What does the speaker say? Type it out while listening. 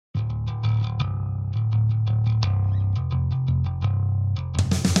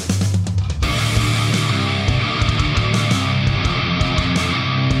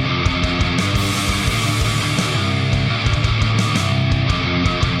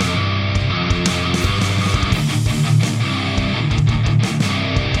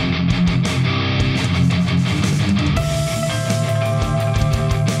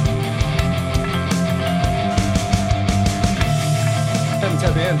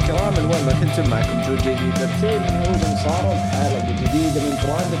الكرام، الوين ما كنتم معكم جو جديد ترتيب من هروج صاروا حلقة جديدة من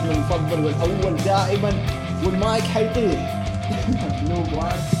براندكم المفضل والأول دائما والمايك حيطير نو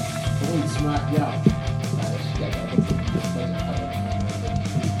براند هروج سماكداون.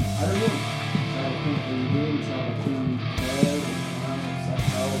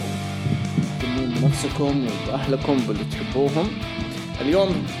 نفسكم وأهلكم باللي تحبوهم.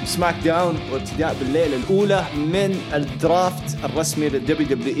 اليوم سماك داون وابتداء بالليلة الأولى من الدرافت الرسمي للدبليو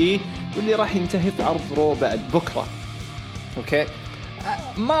دبليو إي واللي راح ينتهي في عرض رو بعد بكرة. أوكي،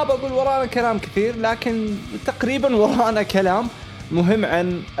 ما بقول ورانا كلام كثير لكن تقريبا ورانا كلام مهم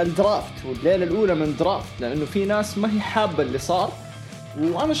عن الدرافت والليلة الأولى من درافت، لأنه في ناس ما هي حابة اللي صار،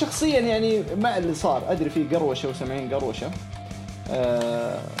 وأنا شخصيا يعني مع اللي صار. أدري فيه قروشة وسمعين قروشة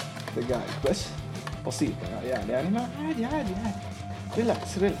دقائق بس بسيطة يعني ما عادي ريلاكس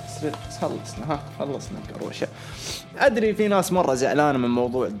خلصنا القروشة. أدري في ناس مرة زعلانة من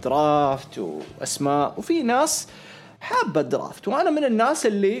موضوع الدرافت وأسماء، وفي ناس حابة الدرافت، وأنا من الناس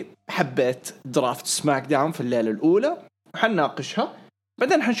اللي حبيت درافت سماك داون في الليلة الأولى وحنناقشها.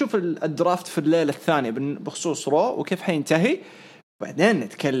 بعدين حنشوف الدرافت في الليلة الثانية بخصوص رو وكيف حينتهي. بعدين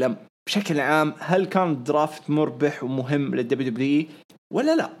نتكلم بشكل عام هل كان الدرافت مربح ومهم للدبليو دبليو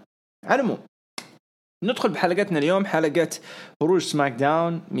ولا لا. على العموم ندخل بحلقتنا اليوم، حلقة هروج سماك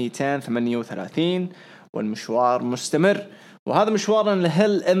داون 238 والمشوار مستمر. وهذا مشوارنا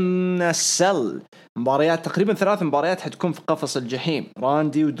لهل إن السل مباريات، تقريبا 3 مباريات حتكون في قفص الجحيم.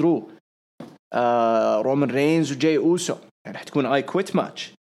 راندي ودرو، رومان رينز وجاي أوسو، يعني حتكون آي كويت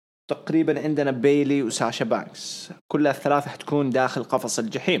ماتش. تقريبا عندنا بيلي وساشا بانكس، كلها الثلاثة حتكون داخل قفص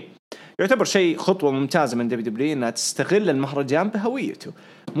الجحيم. يعتبر شيء خطوة ممتازة من دبليو دبليو إنها تستغل المهرجان بهويته،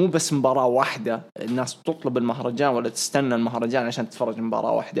 مو بس مباراة واحدة الناس تطلب المهرجان ولا تستنى المهرجان عشان تتفرج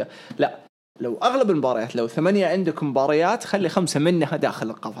مباراة واحدة. لا، لو أغلب المباريات، لو 8 عندكم مباريات، خلي 5 منها داخل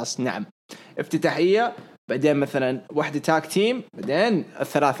القفص. نعم، افتتاحية، بعدين مثلا واحدة تاك تيم، بعدين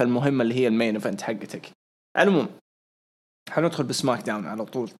الثلاثة المهمة اللي هي المين ايفنت حقتك. المهم حندخل بسماك داون على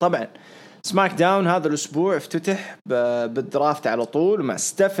طول. طبعا سماك داون هذا الأسبوع افتتح بالدرافت على طول مع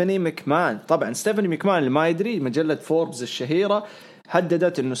ستيفاني مكمان. طبعا ستيفاني مكمان اللي ما يدري، مجلة فوربس الشهيرة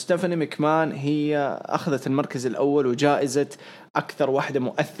حددت أنه ستيفاني مكمان هي أخذت المركز الأول وجائزة أكثر واحدة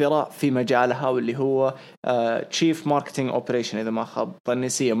مؤثرة في مجالها، واللي هو Chief Marketing Operation إذا ما خاب ظني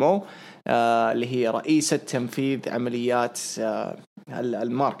CMO، اللي هي رئيسة تنفيذ عمليات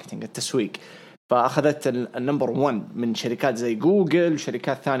الماركتينج التسويق. فأخذت النمبر 1 من شركات زي جوجل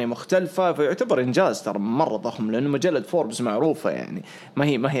وشركات ثانية مختلفة، فيعتبر إنجاز ترى مرة ضخم، لأنه مجلة فوربس معروفة يعني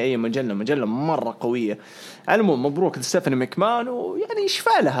ما هي أي مجلة مرة قوية. المهم مبروك لستيفاني مكمان، ويعني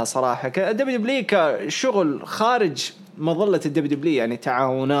يشفع لها صراحة. دبليو دبليو كشغل خارج مظلة الدبليو دبليو، يعني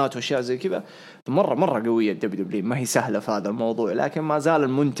تعاونات وأشياء زي كذا مرة قوية. الدبليو دبليو ما هي سهلة في هذا الموضوع، لكن ما زال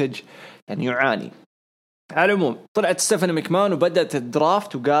المنتج يعني يعاني. على العموم طلعت ستيفاني مكمان وبدأت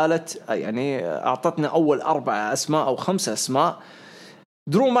الدرافت وقالت، يعني أعطتنا أول 4 أسماء أو 5 أسماء.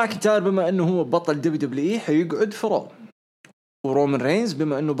 درو ماكنتاير بما أنه هو بطل دبليو دبليو حيقعد في رو، ورومان رينز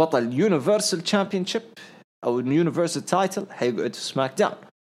بما أنه بطل يونيفرسال تشامبيونشيب أو يونيفرسال تايتل حيقعد في سماك داون.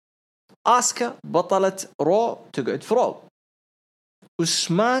 آسكا بطلة رو تقعد في رو،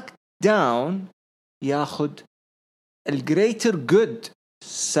 وسماك داون ياخد الجريتر جود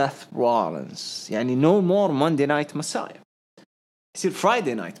سيث رولينز. يعني no more Monday Night Messiah، يصير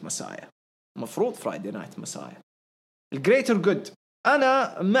Friday Night Messiah، مفروض Friday Night Messiah. الجريتر جود.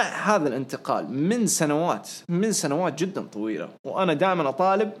 أنا مع هذا الانتقال من سنوات جدا طويلة، وأنا دائما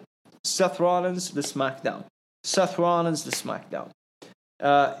أطالب سيث رولينز لسماك داون، سيث رولينز لسماك داون.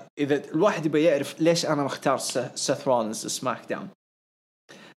 إذا الواحد يبي يعرف ليش أنا مختار سيث رولينز لسماك داون،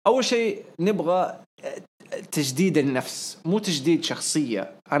 أول شيء نبغى تجديد النفس، مو تجديد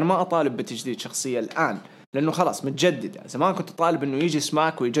شخصية. أنا ما أطالب بتجديد شخصية الآن لأنه خلاص متجددة. زمان كنت أطالب أنه يجي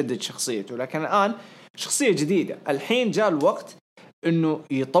سماك ويجدد شخصيته، لكن الآن شخصية جديدة. الحين جاء الوقت أنه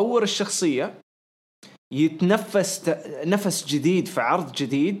يطور الشخصية، يتنفس نفس جديد في عرض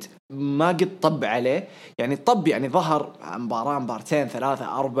جديد ما قد طب عليه. يعني طب، يعني ظهر مباراة مبارتين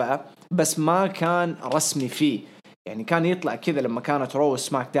 3 4 بس ما كان رسمي فيه. يعني كان يطلع كذا لما كانت رو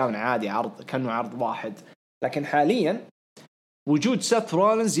سماك داون عادي، عرض كانوا عرض واحد. لكن حاليا وجود سيث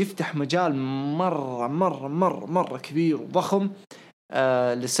رولينز يفتح مجال مرة كبير وضخم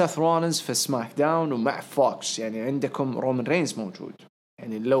لسيث رولينز في سماك داون. ومع فوكس يعني عندكم رومان رينز موجود،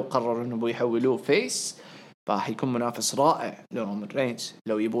 يعني لو قرروا انه بيحولوه فيس فهيكون منافس رائع لرومان رينز.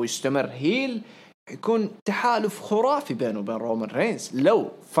 لو يبغوا يستمر هيل يكون تحالف خرافي بينه وبين رومان رينز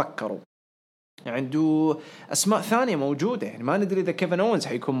لو فكروا. عنده أسماء ثانية موجودة، يعني ما ندري إذا كيفن أوينز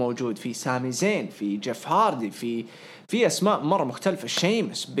حيكون موجود، في سامي زين، في جيف هاردي، في أسماء مرة مختلفة،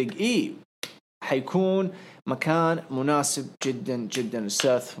 شيمس، بيج إي. حيكون مكان مناسب جدا جدا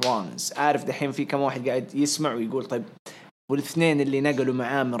سيث رولينز. عارف دحين في كم واحد قاعد يسمع ويقول طيب والاثنين اللي نقلوا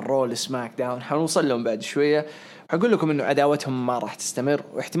معاه من رول سماك داون حنوصل لهم بعد شوية، حقول لكم إنه عداوتهم ما راح تستمر،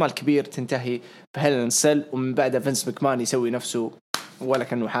 واحتمال كبير تنتهي بهيل إن سيل، ومن بعدها فينس ماكمان يسوي نفسه ولا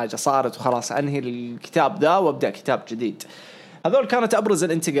كأنه حاجة صارت وخلاص أنهي الكتاب ذا وابدأ كتاب جديد. هذول كانت أبرز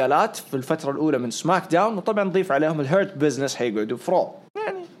الانتقالات في الفترة الأولى من سماك داون، وطبعا نضيف عليهم الهيرت بيزنس حيقعدوا في رو.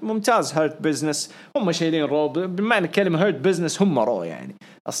 يعني ممتاز هيرت بيزنس، هم شايلين رو بمعنى كلمة هيرت بيزنس، هم رو يعني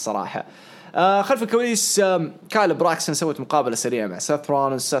الصراحة. خلف الكواليس كايل براكسون سوت مقابلة سريعة مع سيث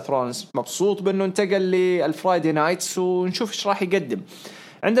رولينز مبسوط بأنه انتقل للفرايدي نايتس، ونشوف إيش راح يقدم.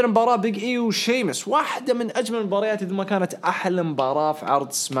 عندنا مباراة بيج إي وشيمس، واحدة من أجمل المباريات إذا ما كانت أحلى مباراة في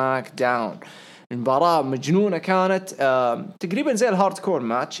عرض سماك داون. المباراة مجنونة كانت، تقريبا زي الهارد كور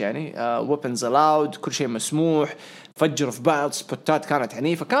ماتش يعني، ويبنز الاود، كل شيء مسموح، فجر في بعض، سبوتات كانت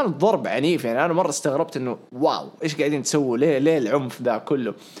عنيفة، كانت ضرب عنيف. يعني أنا مرة استغربت إنه واو إيش قاعدين تسووا، ليه العنف ذا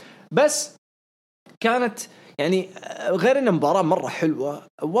كله. بس كانت يعني غير إن مباراة مرة حلوة،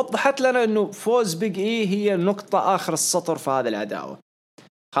 وضحت لنا إنه فوز بيج إي هي نقطة آخر السطر في هذه العداوة.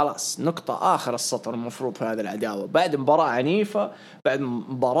 خلاص نقطة آخر السطر المفروض في هذه العداوة، بعد مباراة عنيفة، بعد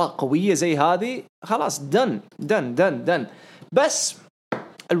مباراة قوية زي هذه، خلاص دن. بس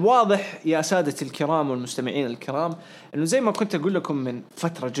الواضح يا سادة الكرام والمستمعين الكرام إنه زي ما كنت أقول لكم من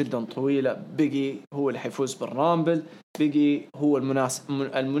فترة جدا طويلة، بيجي هو اللي حيفوز بالرامبل، بيجي هو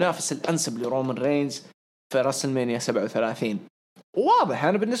المنافس الأنسب لرومان رينز في راسلمانيا 37. واضح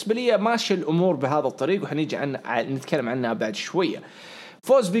أنا بالنسبة لي ماشي الأمور بهذا الطريق، وحنيجي نتكلم عنها بعد شوية.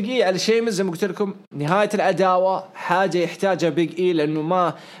 فوز بيج إي على شيمس زي ما قلت لكم نهاية العداوة، حاجة يحتاجها بيج إي، لأنه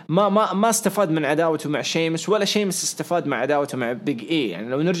ما استفاد من عداوته مع شيمس، ولا شيمس استفاد مع عداوته مع بيج إي. يعني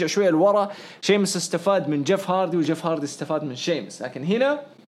لو نرجع شوية لورا، شيمس استفاد من جيف هاردي، وجيف هاردي استفاد من شيمس، لكن هنا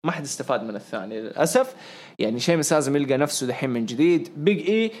ما حد استفاد من الثاني للأسف. يعني شيمس لازم يلقى نفسه دحين من جديد، بيج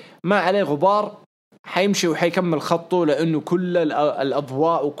إي ما عليه غبار، حيمشي وحيكمل خطه، لأنه كل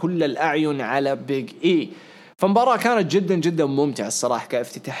الأضواء وكل الأعين على بيج إي. فمباراة كانت جدا جدا ممتعة الصراحة،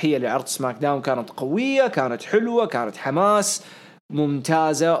 كافتتاحية لعرض سماك داون كانت قوية، كانت حلوة، كانت حماس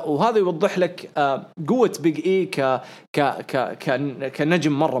ممتازة، وهذا يوضح لك قوة بيج إي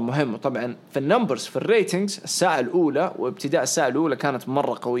كنجم مرة مهم. وطبعا في النمبرز في الريتينجز الساعة الأولى وابتداء الساعة الأولى كانت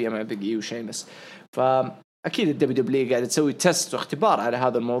مرة قوية مع بيج إي وشيمس. فأكيد الدبليو قاعدة تسوي تست واختبار على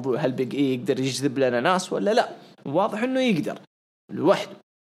هذا الموضوع، هل بيج إي يقدر يجذب لنا ناس ولا لا؟ واضح إنه يقدر لوحده،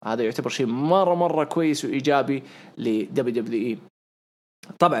 هذا يعتبر شيء مرة كويس وإيجابي لدبليو.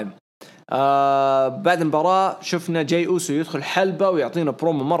 طبعا بعد المباراة شفنا جاي أوسو يدخل حلبة ويعطينا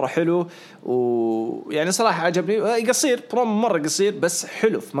برومو مرة حلو، ويعني صراحة عجبني، قصير، برومو مرة قصير بس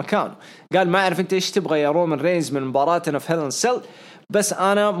حلو في مكانه. قال ما أعرف أنت إيش تبغى يا رومان رينز من مباراتنا في هيل إن سيل، بس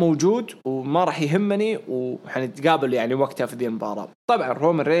أنا موجود وما راح يهمني، وحنتقابل يعني وقتها في ذي المباراة. طبعا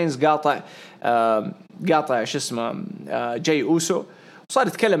رومان رينز قاطع شو اسمه جاي أوسو، وصار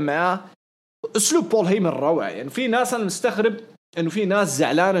يتكلم معاه أسلوب بول هيمن روعة. يعني في ناس أنا مستغرب إنه في ناس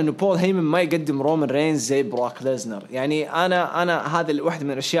زعلانة إنه بول هيمن ما يقدم رومان رينز زي براك ليزنر. يعني أنا هذا واحدة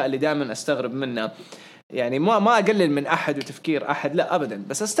من الأشياء اللي دائما أستغرب منها. يعني ما أقلل من أحد وتفكير أحد، لا أبدا،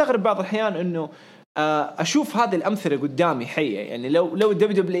 بس أستغرب بعض الأحيان إنه أشوف هذه الأمثلة قدامي حية. يعني لو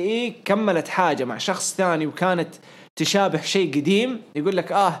دبليو كملت حاجة مع شخص ثاني وكانت تشابه شيء قديم، يقول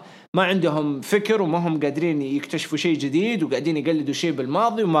لك ما عندهم فكر وما هم قادرين يكتشفوا شيء جديد وقاعدين يقلدوا شيء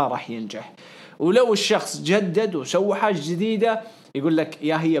بالماضي وما راح ينجح. ولو الشخص جدد وسوى حاجة جديدة، يقول لك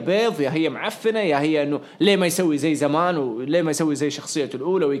يا هي بيض، يا هي معفنة، يا هي إنه ليه ما يسوي زي زمان، وليه ما يسوي زي شخصيته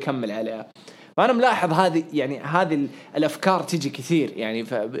الأولى ويكمل عليها. فأنا ملاحظ هذه الأفكار تيجي كثير يعني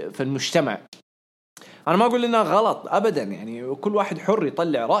في المجتمع. أنا ما أقول إنها غلط أبدا، يعني كل واحد حر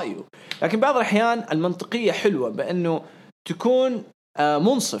يطلع رأيه، لكن بعض الأحيان المنطقية حلوة بأنه تكون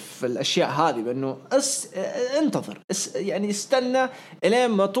منصف في الأشياء هذه، بأنه انتظر، يعني استنى إلين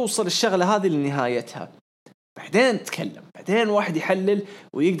ما توصل الشغلة هذه لنهايتها، بعدين تكلم، بعدين واحد يحلل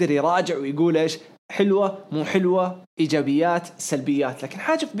ويقدر يراجع ويقول إيش حلوة مو حلوة، إيجابيات سلبيات. لكن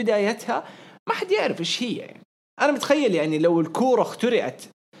حاجة في بدايتها ما حد يعرف إيش هي. يعني أنا متخيل يعني لو الكورة اخترعت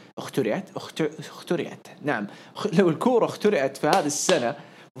نعم، لو الكورة اخترعت في هذه السنة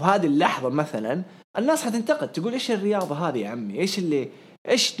وهذه اللحظة مثلا، الناس حتنتقد تقول إيش الرياضة هذه يا عمي، إيش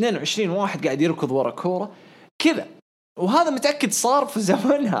 22 واحد قاعد يركض ورا كورة كذا. وهذا متأكد صار في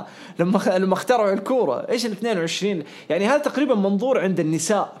زمنها لما اخترعوا الكورة. إيش 22 يعني؟ هذا تقريبا منظور عند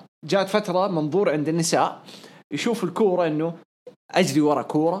النساء، جاءت فترة منظور عند النساء يشوف الكورة إنه أجري ورا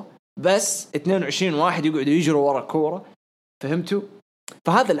كورة بس 22 واحد يقعدوا يجروا ورا كورة. فهمتوا؟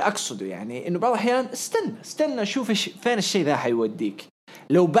 فهذا اللي أقصده، يعني إنه بعض الأحيان استنى شوف فين الشيء ذا حيوديك.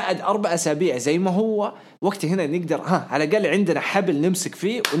 لو بعد 4 أسابيع زي ما هو، وقت هنا نقدر على الأقل عندنا حبل نمسك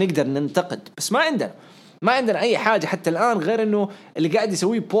فيه ونقدر ننتقد. بس ما عندنا أي حاجة حتى الآن غير إنه اللي قاعد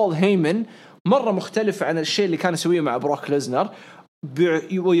يسويه بول هيمن مرة مختلف عن الشيء اللي كان يسويه مع بروك ليزنر،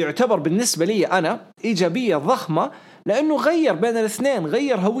 ويعتبر بالنسبة لي أنا إيجابية ضخمة، لأنه غير بين الاثنين،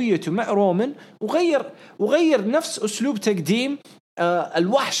 غير هويته مع رومان، وغير نفس أسلوب تقديم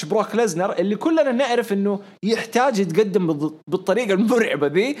الوحش بروك ليزنر اللي كلنا نعرف إنه يحتاج يتقدم بالطريقة المرعبة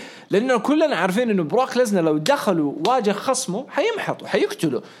ذي، لأنه كلنا عارفين إنه بروك ليزنر لو دخلوا واجه خصمه حيمحط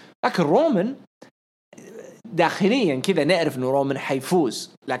وحيقتله. لكن رومان داخليا كذا نعرف إنه رومان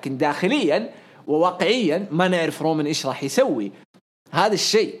حيفوز، لكن داخليا وواقعيا ما نعرف رومان إيش راح يسوي. هذا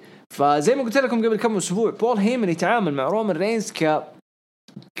الشيء. فزي ما قلت لكم قبل كم أسبوع، بول هيمن يتعامل مع رومان رينز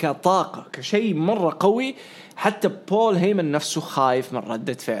كطاقة، كشيء مرة قوي. حتى بول هيمن نفسه خايف من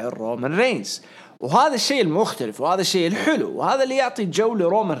ردة فعل رومان رينز، وهذا الشيء المختلف، وهذا الشيء الحلو، وهذا اللي يعطي جو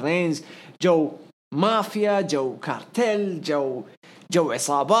لرومان رينز، جو مافيا، جو كارتل، جو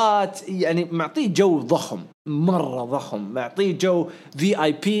عصابات. يعني معطيه جو ضخم، مرة ضخم، معطيه جو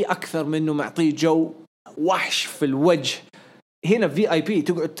VIP أكثر منه معطيه جو وحش في الوجه. هنا VIP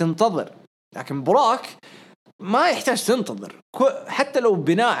تقعد تنتظر، لكن براك ما يحتاج تنتظر. حتى لو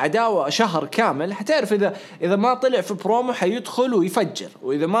بناء عداوة شهر كامل حتعرف إذا ما طلع في برومو حيدخل ويفجر،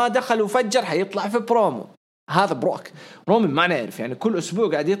 وإذا ما دخل وفجر حيطلع في برومو. هذا بروك. رومان ما نعرف، يعني كل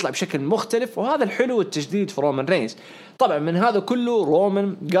أسبوع قاعد يطلع بشكل مختلف، وهذا الحلو والتجديد في رومان رينز. طبعا من هذا كله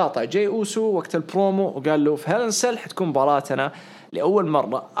رومان قاطع جاي أوسو وقت البرومو وقال له في هيل سيل حتكون مباراتنا لأول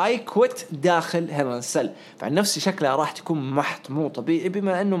مرة I quit داخل هيل سيل. فعن نفسي شكلها راح تكون محط مو طبيعي،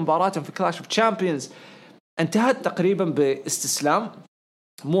 بما أنه مباراتهم في كلاش اوف تشامبيونز انتهت تقريبا باستسلام،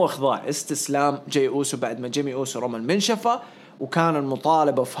 مو اخضاع، استسلام جاي أوسو بعد ما جيمي أوسو رومان منشفة. وكان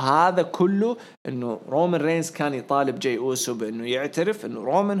المطالبة في هذا كله انه رومان رينز كان يطالب جاي أوسو بانه يعترف انه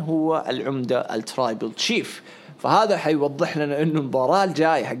رومان هو العمدة الترايبل تشيف. فهذا حيوضح لنا انه المباراة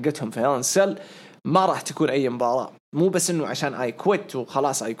الجاية حقتهم في هيل سيل ما راح تكون اي مباراة، مو بس انه عشان اي كويت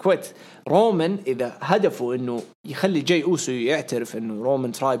وخلاص اي كويت. رومان اذا هدفه انه يخلي جاي أوسو يعترف انه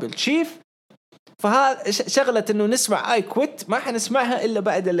رومان ترايبل تشيف، فهذا شغلة انه نسمع اي كويت ما حنسمعها الا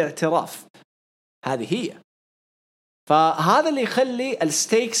بعد الاعتراف. هذه هي. فهذا اللي يخلي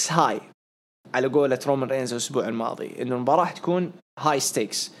الستيكس هاي، على قولة رومان رينز الاسبوع الماضي انه المباراة تكون هاي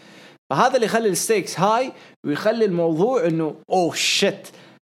ستيكس. فهذا اللي يخلي الستيكس هاي، ويخلي الموضوع انه اوه شيت،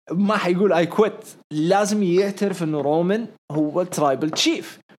 ما حيقول اي كويت، لازم يعترف انه رومان هو الترايبل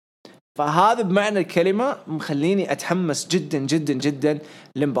تشيف. فهذا بمعنى الكلمة مخليني أتحمس جدا جدا جدا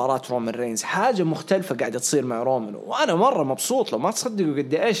لمباراة رومان رينز. حاجة مختلفة قاعدة تصير مع رومان، وأنا مرة مبسوط. لو ما تصدقوا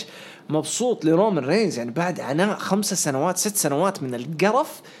قد إيش مبسوط لرومان رينز، يعني بعد عناء 5 سنوات 6 سنوات من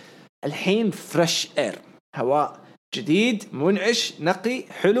القرف، الحين فريش اير، هواء جديد منعش نقي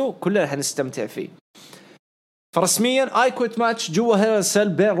حلو كلنا هنستمتع فيه. فرسميا اي كويت ماتش جوا هيل سيل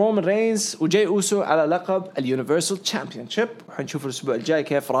بين رومان رينز وجاي أوسو على لقب اليونيفرسال تشامبيونشيب، وحنشوف الاسبوع الجاي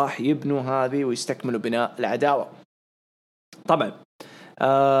كيف راح يبنوا هذه ويستكملوا بناء العداوة. طبعا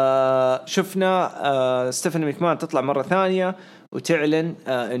شفنا ستيفاني ميكمان تطلع مرة ثانية وتعلن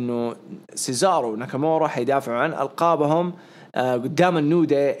انه سيزارو وناكامورا حيدافعوا عن ألقابهم قدام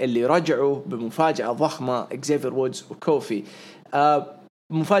النودة اللي رجعوا بمفاجأة ضخمة، إكزيفير وودز وكوفي.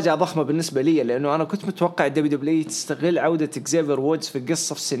 مفاجأة ضخمة بالنسبة لي، لأنه أنا كنت متوقع WWE تستغل عودة إكزيفير وودز في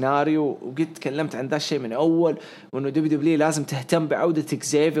قصة في سيناريو، وقد تكلمت عن ذا الشيء من أول، وأنه WWE لازم تهتم بعودة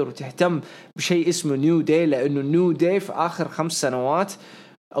إكزيفير وتهتم بشيء اسمه نيو داي، لأنه نيو داي في آخر 5 سنوات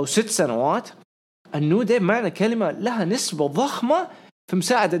أو 6 سنوات النيو داي معنى كلمة لها نسبة ضخمة في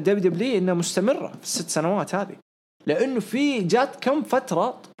مساعدة WWE إنها مستمرة في 6 سنوات هذه، لأنه في جات كم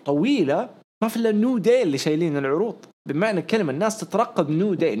فترة طويلة ما في إلا النيو داي اللي شايلين العروض. بمعنى الكلمة الناس تترقب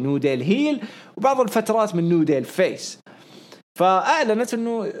نيو داي الهيل، وبعض الفترات من نيو داي الفيس. فأعلنت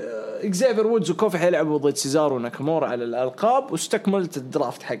إنه إكزيفير وودز وكوفي حيلعبوا ضد سيزارو وناكامورا على الألقاب، واستكملت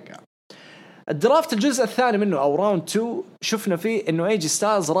الدرافت حقها. الدرافت الجزء الثاني منه أو راوند 2 شفنا فيه إنه ايجي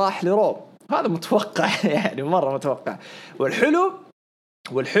ستايلز راح لرو. هذا متوقع يعني مرة متوقع.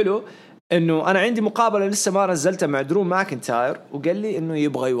 والحلو إنه أنا عندي مقابلة لسه ما نزلتها مع درو ماكنتاير، وقال لي إنه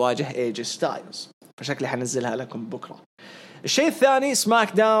يبغى يواجه ايجي ستايلز، فشكلي حنزلها لكم بكرة. الشيء الثاني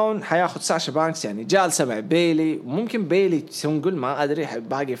سماكداون حياخد ساشا بانكس يعني جالسة مع بيلي، وممكن بيلي تنقل ما أدري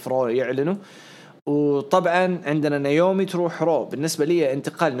باقي فرو يعلنوا، وطبعا عندنا نايومي تروح رو. بالنسبة لي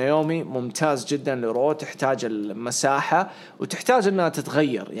انتقال نايومي ممتاز جدا لرو. تحتاج المساحة وتحتاج انها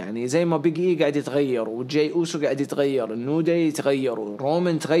تتغير، يعني زي ما بيجي قاعد يتغير وجاي اوسو قاعد يتغير، النودي يتغير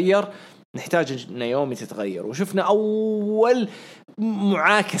ورومان تغير، نحتاج نايومي تتغير. وشفنا اول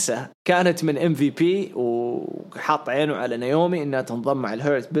معاكسة كانت من MVP وحاط عينه على نايومي انها تنضم مع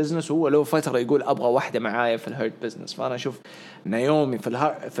الهيرت بزنس، وهو له فترة يقول ابغى واحدة معايا في الهيرت بزنس. فانا اشوف نايومي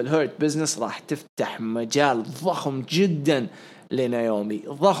في الهيرت بزنس راح تفتح مجال ضخم جدا لنايومي،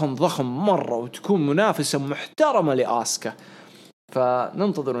 ضخم مرة، وتكون منافسة محترمة لآسكا.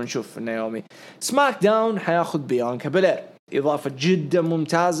 فننتظر ونشوف نايومي. سماك داون حياخذ بيانكا بلير، إضافة جدا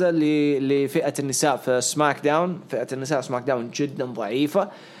ممتازة لفئة النساء في سماك داون. فئة النساء سماك داون جدا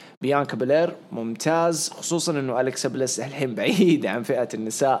ضعيفة، بيانكا بلير ممتاز، خصوصا انه أليكسا بليس الحين بعيد عن فئة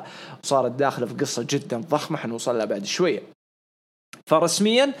النساء وصارت داخلة في قصة جدا ضخمة حنوصل لها بعد شوية.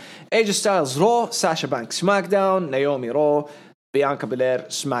 فرسميا ايج ستايلز رو، ساشا بانك سماك داون، نايومي رو، بيانكا بلير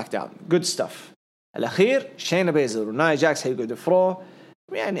سماك داون. جود ستاف. الأخير شينا بيزر وناي جاكس هيقعدوا فرو،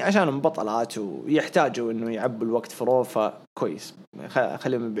 يعني عشان بطلات ويحتاجوا انه يعبوا الوقت فرو، فكويس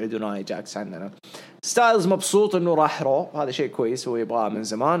خليهم يبعدوا ناي جاكس عننا. ستايلز مبسوط انه راح رو، هذا شيء كويس ويبغاه من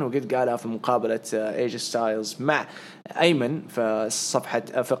زمان، وقد قالها في مقابلة ايج ستايلز مع ايمن في صفحة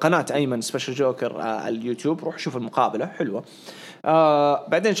في قناة ايمن سبيشال جوكر على اليوتيوب. روح شوف المقابلة حلوة.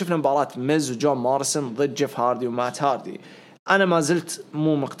 بعدين شفنا مباراة ميز وجون موريسون ضد جيف هاردي ومات هاردي. انا ما زلت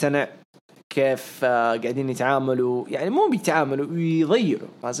مو مقتنع كيف قاعدين يتعاملوا، يعني مو بيتعاملوا ويضيعوا،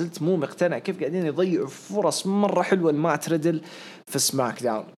 ما زلت مو مقتنع كيف قاعدين يضيعوا فرص مرة حلوة لمات ريدل في سماك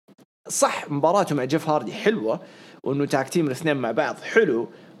داون. صح مباراته مع جيف هاردي حلوة، وانه تاكتيم الاثنين مع بعض حلو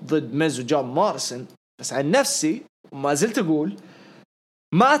ضد ميز وجون موريسون، بس عن نفسي ما زلت اقول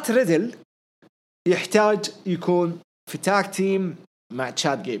مات ريدل يحتاج يكون في تاكتيم مع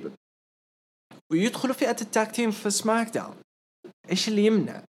تشاد جيبل ويدخلوا فئة التاكتيم في سماك داون. ايش اللي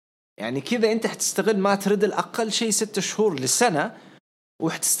يمنع؟ يعني كذا انت حتستغل مات ريدل اقل شيء 6 شهور لسنة،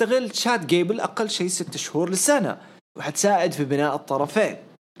 وحتستغل تشاد جيبل اقل شيء 6 شهور لسنة، وحتساعد في بناء الطرفين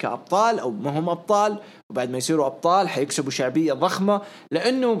كأبطال او ما هم ابطال، وبعد ما يصيروا ابطال حيكسبوا شعبية ضخمة،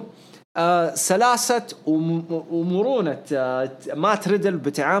 لانه سلاسة ومرونة مات ريدل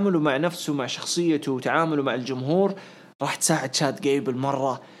بتعامله مع نفسه مع شخصيته وتعامله مع الجمهور راح تساعد تشاد جيبل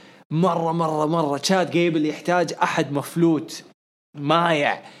مرة مرة مرة مرة. تشاد جيبل يحتاج أحد مفلوت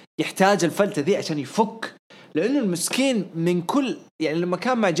مايع، يحتاج الفلتة ذي عشان يفك، لأنه المسكين من كل يعني لما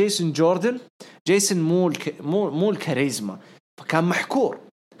كان مع جيسون جوردن، جيسون مو الكاريزما، فكان محكور.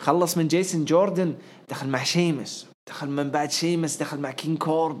 خلص من جيسون جوردن دخل مع شيمس، دخل من بعد شيمس دخل مع كين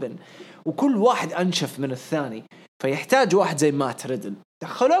كوربن، وكل واحد أنشف من الثاني. فيحتاج واحد زي مات ريدل.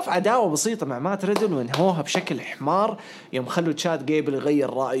 دخلوه في عداوة بسيطة مع مات ريدل وانهوها بشكل حمار، يوم خلوا تشاد جيبل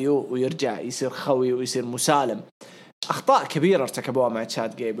يغير رأيه ويرجع يصير خوي ويصير مسالم. أخطاء كبيرة ارتكبوها مع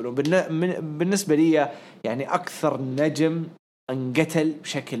تشاد جيبل، وبالنسبة لي يعني أكثر نجم انقتل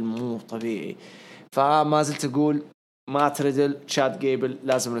بشكل مو طبيعي. فما زلت أقول مات ريدل تشاد جيبل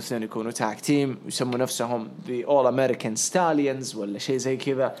لازم الاثنين يكونوا تاك تيم، يسموا نفسهم The All American Stallions ولا شيء زي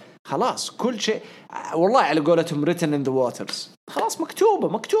كذا. خلاص كل شيء والله على قولتهم written in the waters، خلاص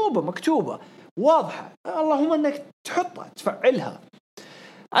مكتوبة واضحة، اللهم انك تحطها تفعلها.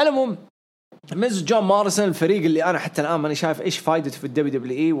 على العموم ميز جون موريسون، الفريق اللي انا حتى الان ماني شايف ايش فايدته في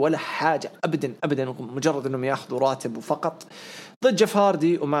الدبليو ولا حاجه ابدا، مجرد انهم ياخذوا راتب وفقط، ضد جيف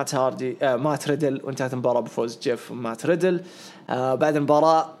هاردي ومات هاردي مات ريدل، وانتهت المباراه بفوز جيف ومات ريدل. بعد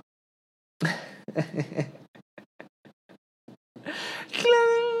المباراه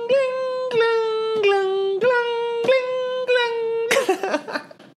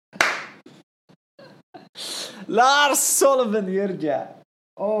لارس سوليفان يرجع.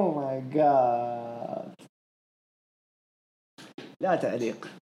 اوه ماي جاد، لا تعليق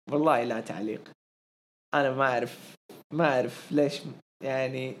والله لا تعليق. انا ما اعرف ليش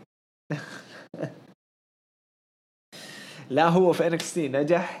يعني لا هو في NXT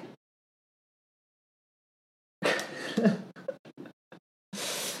نجح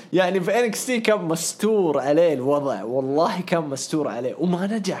يعني في NXT كان مستور عليه الوضع، والله كان مستور عليه وما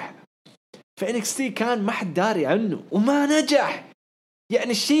نجح. في NXT كان ما حد داري عنه وما نجح.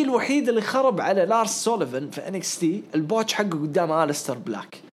 يعني الشيء الوحيد اللي خرب على لارس سوليفان في NXT البوتش حقه قدام آلستر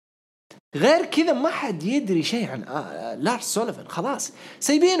بلاك، غير كذا ما حد يدري شيء عن لارس سوليفان. خلاص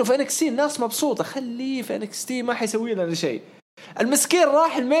سايبينه في NXT، الناس مبسوطة، خليه في NXT ما حيسوي لنا شيء. المسكين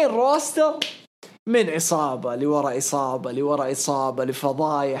راح المين روستر من إصابة لورا إصابة لورا إصابة،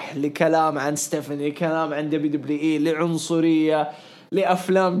 لفضايح، لكلام عن ستيفاني، كلام عن WWE، لعنصرية،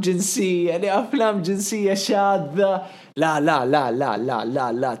 لأفلام جنسية شاذة.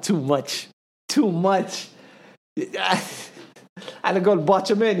 لا too much too much. على قول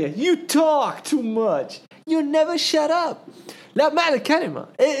باتشمانيا you talk too much, you never shut up. لا معنى الكلمة.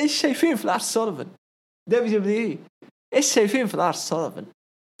 إيش شايفين في لارس سوليفان WWE؟ إيش شايفين في لارس سوليفان؟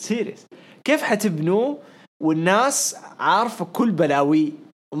 سيريس كيف حتبنوه والناس عارفة كل بلاوي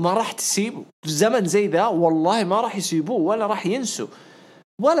وما راح تسيبه في زمن زي ذا؟ والله ما راح يسيبوه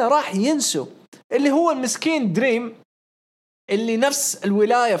ولا راح ينسوا اللي هو المسكين دريم اللي نفس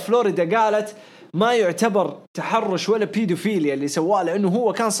الولاية فلوريدا قالت ما يعتبر تحرش ولا بيدوفيليا اللي سواه، لأنه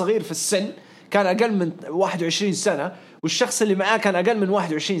هو كان صغير في السن، كان أقل من 21 سنة، والشخص اللي معاه كان أقل من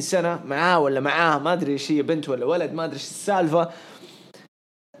 21 سنة، معاه ولا معاه ما أدري إيش هي، بنت ولا ولد ما أدري إيش السالفة.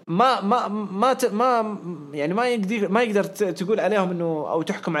 ما يعني ما يقدر تقول عليهم إنه أو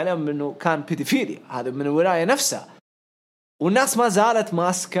تحكم عليهم إنه كان بيدوفيليا، هذا من الولاية نفسها. والناس ما زالت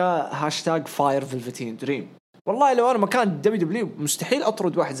ماسكة هاشتاج فاير فيلفتين دريم. والله لو أنا مكان WWE مستحيل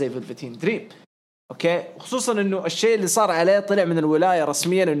أطرد واحد زي فيلفتين دريم، أوكي؟ خصوصا إنه الشيء اللي صار عليه طلع من الولاية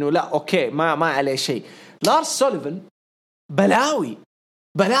رسميا إنه لا أوكي ما عليه شيء. لارس سوليفان بلاوي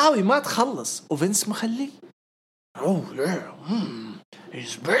ما تخلص وفينس مخليه.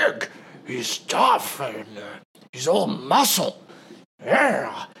 he's big, he's tough, and he's all muscle.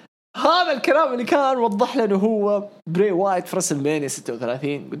 هذا الكلام اللي كان وضح لنا هو بري وايت في رسلمانيا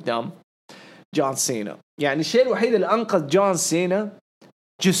 36 قدام جون سينا. يعني الشيء الوحيد اللي أنقذ جون سينا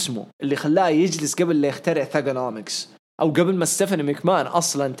جسمه، اللي خلاه يجلس قبل لا يخترع ثاغونومكس، أو قبل ما ستيفاني ميكمان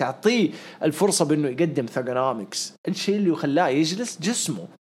أصلا تعطيه الفرصة بأنه يقدم ثاغونومكس. الشيء اللي خلاه يجلس جسمه.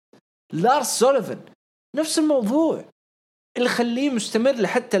 لارس سوليفان نفس الموضوع، اللي خليه مستمر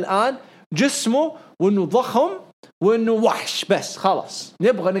لحتى الآن جسمه، وأنه ضخم وأنه وحش. بس خلاص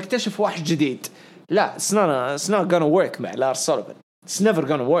نبغى نكتشف وحش جديد. لا it's not gonna work مع لارس سوليفان. it's never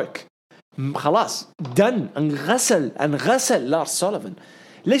gonna work. خلاص دن انغسل لارس سوليفان.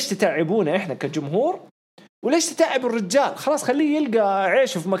 ليش تتعبونا احنا كجمهور وليش تتعب الرجال؟ خلاص خليه يلقى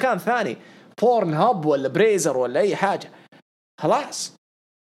عيشه في مكان ثاني، بورن هاب ولا بريزر ولا اي حاجة. خلاص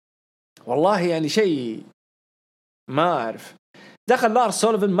والله يعني شيء ما أعرف. دخل لارس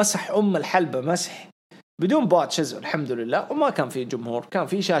سوليفان مسح الحلبة مسح بدون باتشز الحمد لله، وما كان في جمهور، كان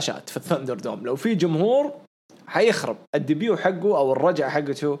في شاشات في الثندر دوم. لو في جمهور حيخرب الديبيو حقه أو الرجعة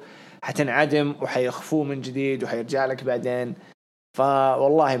حقته، حتنعدم وحيخفوه من جديد وحيرجع لك بعدين.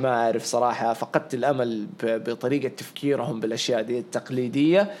 فوالله ما أعرف صراحة، فقدت الأمل بطريقة تفكيرهم بالأشياء دي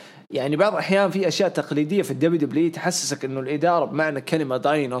التقليدية. يعني بعض الأحيان في أشياء تقليدية في الدبليو تحسسك إنه الإدارة بمعنى كلمة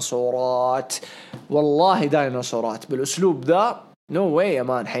ديناصورات. والله ديناصورات بالأسلوب ذا نو واي يا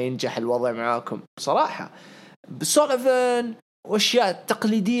مان حينجح الوضع معاكم صراحة. سوليفان وأشياء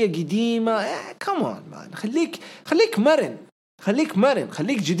تقليدية قديمة كمان مان، خليك مرن،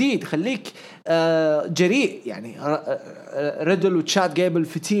 خليك جديد، خليك جريء. يعني ريدل وتشاد جيبل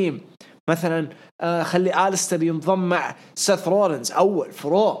في تيم مثلا، خلي آلستر ينضم مع سيث رولينز أول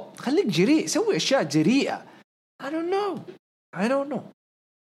فرو. خليك جريء، سوي أشياء جريئة. I don't know.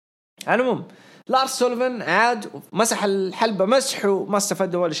 المهم لارس سوليفان عاد مسح الحلبة مسح وما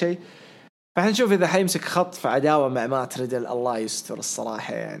استفاد ولا شيء. فحنشوف إذا حيمسك خط في عداوة مع مات ريدل. الله يستر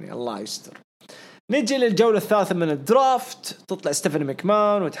الصراحة، يعني الله يستر. نجي للجولة الثالثة من الدرافت. تطلع ستيفاني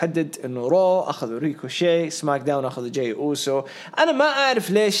ميكمان وتحدد إنه رو أخذوا ريكوشي، سماكداون أخذوا جاي أوسو. أنا ما أعرف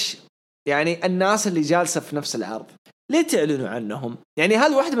ليش يعني الناس اللي جالسة في نفس العرض ليه تعلنوا عنهم؟ يعني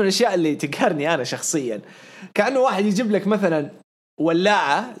هذا واحدة من الأشياء اللي تقهرني أنا شخصيا. كأنه واحد يجيب لك مثلا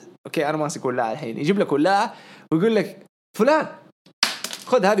ولاعة، أوكي أنا ماسك ولاعة الحين، يجيب لك ولاعة ويقول لك فلان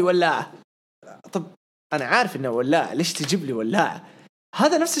خذ هذه ولاعة. طب أنا عارف إنه ولاعة، ليش تجيب لي ولاعة؟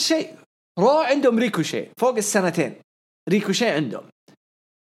 هذا نفس الشيء. رو عندهم ريكوشي فوق السنتين، ريكوشي عندهم.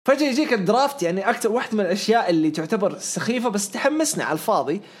 فجأة يجيك الدرافت، يعني أكتر واحدة من الأشياء اللي تعتبر سخيفة بس تحمسنا على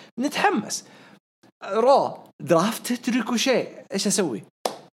الفاضي، نتحمس. رو درافت ريكوشي، إيش أسوي؟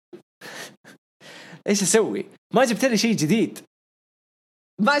 إيش أسوي؟ ما جبت لي شيء جديد.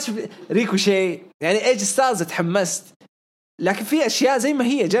 ما أشوف ريكوشي، يعني إيج ستارز تحمست، لكن في أشياء زي ما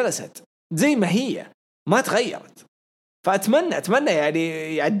هي جلست زي ما هي ما تغيرت. فأتمنى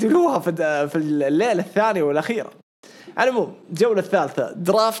يعني يعدلوها في الليلة الثانية والأخيرة. المهم الجولة الثالثة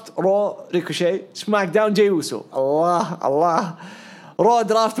درافت رو ريكوشي سماكداون جاي أوسو. الله رو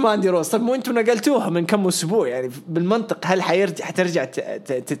درافت ماندي روز. طب مو انتم نقلتوها من كم أسبوع؟ يعني بالمنطق هل حترجع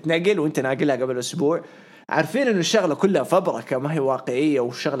تتنقل وانت ناقلها قبل أسبوع؟ عارفين انه الشغلة كلها فبركة ما هي واقعية،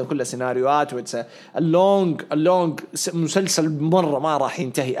 والشغلة كلها سيناريوهات، اللونج مسلسل مرة ما راح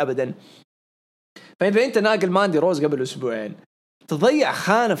ينتهي أبدا. فإذا أنت ناقل ماندي روز قبل أسبوعين تضيع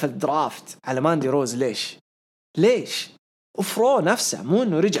خانة في الدرافت على ماندي روز، ليش؟ وفرو نفسه، مو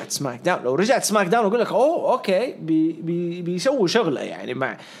انه رجعت سماك داون. لو رجعت سماك داون اقول لك اوه اوكي بيسووا شغله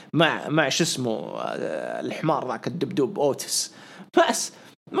يعني مع شو اسمه الحمار ذاك الدبدوب اوتس، بس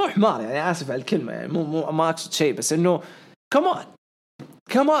مو حمار يعني، اسف على الكلمه يعني، مو ما اقصد شيء، بس انه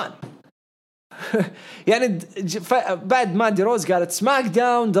كمان يعني بعد ما دي روز قالت سماك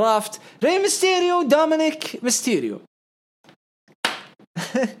داون درافت ري ميستيريو دومينيك ميستيريو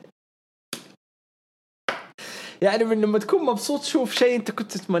يعني من لما تكون مبسوط شوف شيء انت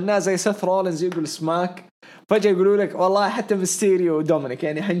كنت تتمناه زي سيث رولينز يقول سماك، فجأة يقولوا لك والله حتى ميستيريو ودومينيك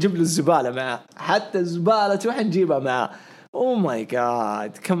يعني حنجيب له الزبالة معه، حتى الزبالة حنجيبها معه. اوه ماي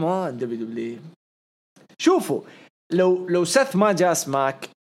جاد كمان دبليو. شوفوا لو سيث ما جاء سماك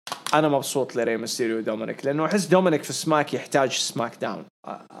انا مبسوط لري ميستيريو ودومينيك، لانه احس دومينيك في سماك يحتاج سماك داون،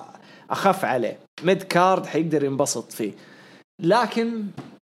 اخف عليه ميد كارد حيقدر ينبسط فيه. لكن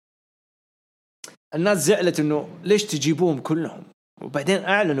الناس زعلت انه ليش تجيبوهم كلهم، وبعدين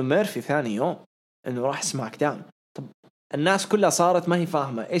اعلنوا ميرفي ثاني يوم انه راح سماك داون. طب الناس كلها صارت ما هي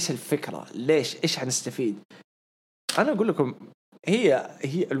فاهمة ايش الفكرة، ليش ايش حنستفيد. انا اقول لكم هي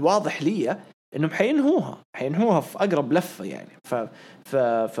الواضح لي انهم حينهوها في اقرب لفة يعني، ف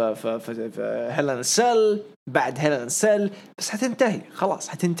هيلن سيل بعد هيلن سيل، بس حتنتهي خلاص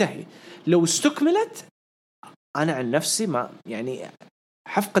حتنتهي. لو استكملت انا عن نفسي ما يعني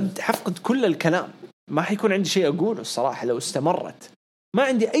حفقد كل الكلام، ما حيكون عندي شيء أقوله الصراحة. لو استمرت ما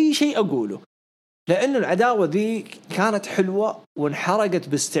عندي أي شيء أقوله، لأنه العداوة ذي كانت حلوة وانحرقت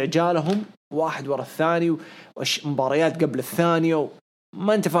باستعجالهم واحد ورا الثاني، ومباريات قبل الثانية،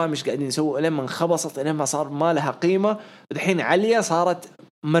 ما أنت فاهم إيش قاعدين يسووا، لما انخبصت لما صار ما لها قيمة، ودحين عليا صارت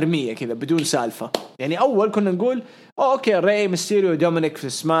مرمية كذا بدون سالفة. يعني أول كنا نقول أوكي ري ميستيريو دومينيك في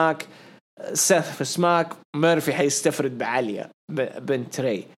سماك، سيث في سماك، ميرفي حيستفرد بعالية بنت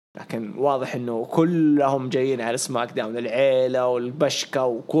ري، لكن واضح انه كلهم جايين على سماك داون، العيلة والبشكة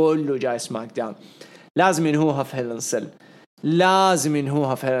وكله جاي سماك داون. لازم ينهوها في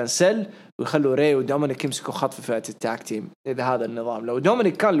هيلن سيل، ويخلوا ري ودومينيك يمسكوا خط في فئة التاك تيم. إذا هذا النظام، لو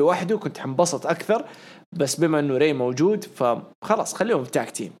دومينيك كان لوحده كنت حنبسط أكثر، بس بما إنه ري موجود فخلاص خليهم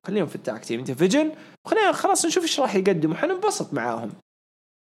في التاك تيم ديفيجن، خلاص نشوف إيش راح يقدموا، حننبسط معاهم.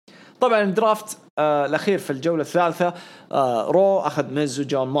 طبعا الدرافت الأخير في الجولة الثالثة رو أخذ ميز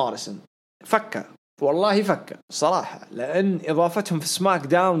وجون مارسون، والله فكة صراحة، لأن إضافتهم في سماك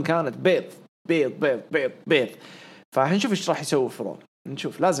داون كانت بيض بيض بيض بيض بيض. فهنشوف إيش راح يسوي في رو،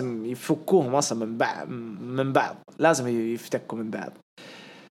 نشوف. لازم يفكوهم أصلا من بعض لازم يفتكوا من بعض.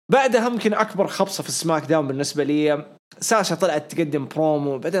 بعدها ممكن أكبر خبصة في سماك داون بالنسبة لي، ساشا طلعت تقدم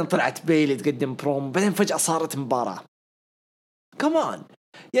برومو، بعدين طلعت بيلي تقدم برومو، بعدين فجأة صارت مباراة. كمان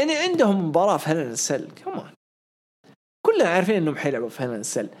يعني عندهم مباراة في هيلن سيل، كمان كلنا عارفين انهم حيلعبوا في هيلن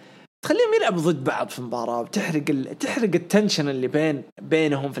سيل، تخليهم يلعبوا ضد بعض في مباراة، تحرق التنشن اللي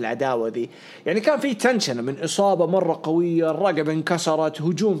بينهم في العداوة ذي. يعني كان في تنشن من إصابة مرة قوية، الرقبة انكسرت،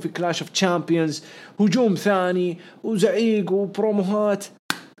 هجوم في كلاش اوف تشامبيونز، هجوم ثاني وزعيق وبروموهات،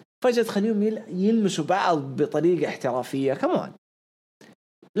 فجأة تخليهم يلمسوا بعض بطريقة احترافية. كمان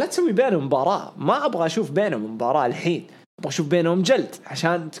لا تسوي بينهم مباراة، ما أبغى أشوف بينهم مباراة الحين، أبغى أشوف بينهم جلد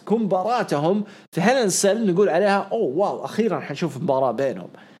عشان تكون مباراتهم في هيلن سيل نقول عليها أوه واو أخيرا حنشوف مباراة بينهم.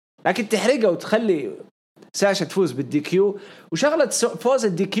 لكن تحرقها وتخلي ساشا تفوز بالدي كيو، وشغلة فوز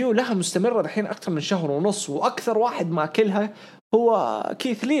الدي كيو لها مستمرة الحين أكثر من شهر ونص، وأكثر واحد ما كلها هو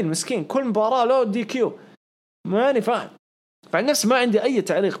كيث لين مسكين، كل مباراة له دي كيو، ماني فاهم. فعن نفسي ما عندي أي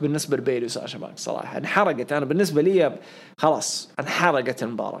تعليق بالنسبة لبيلي وساشا بانك صراحة، انحرقت. أنا بالنسبة لي خلاص انحرقت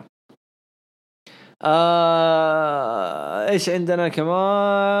المباراة. إيش عندنا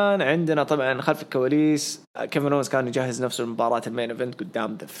كمان؟ عندنا طبعا خلف الكواليس كيفن أوينز كان يجهز نفسه لمباراة المين إيفنت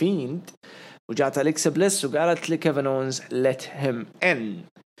قدام ذا فيند، وجات أليكسا بليس وقالت لكيفن أوينز let him in،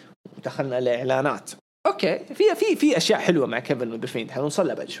 ودخلنا الإعلانات. أوكي في أشياء حلوة مع كيفن وذا فيند، حنوصل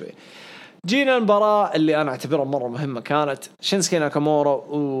لها بعد شوي. جينا المباراة اللي أنا أعتبرها مرة مهمة، كانت شينسكي ناكامورا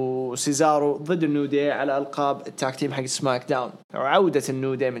وسيزارو ضد النيو داي على ألقاب التاك تيم حق سماك داون، وعودة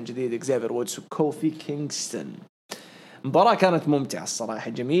النيو داي من جديد إكزافير وودز وكوفي كينغستون. مباراة كانت ممتعة الصراحة،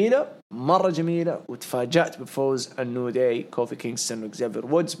 جميلة مرة جميلة، وتفاجأت بفوز النيو داي كوفي كينغستون وإكزافير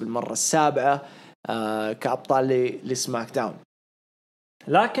وودز بالمرة السابعة كأبطال لسماك داون.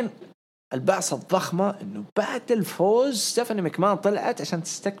 لكن البعثة الضخمة انه بعد الفوز ستيفاني مكمان طلعت عشان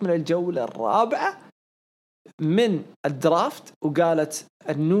تستكمل الجولة الرابعة من الدرافت، وقالت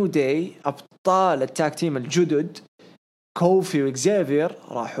النيو داي ابطال التاك تيم الجدد كوفي واكزافير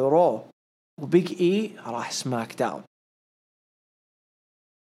راحوا رو، وبيج اي راح سماك داون.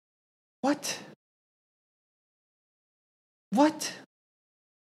 وات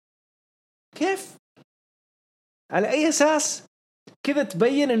كيف على أي أساس؟ كذا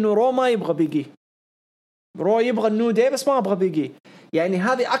تبين إنه رو ما يبغى بيجي، رو يبغى النو داي بس ما أبغى بيجي. يعني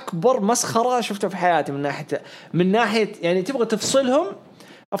هذه أكبر مسخرة شفتها في حياتي من ناحية يعني تبغى تفصلهم،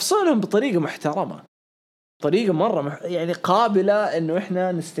 أفصلهم بطريقة محترمة، طريقة مرة يعني قابلة إنه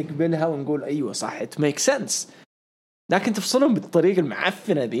إحنا نستقبلها ونقول أيوة صح it makes sense. لكن تفصلهم بالطريقة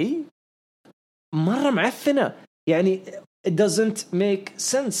المعفنة دي مرة معفنة، يعني it doesn't make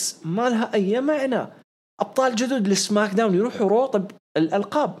sense، ما لها أي معنى. أبطال جدد لسماك داون يروحوا رو، طب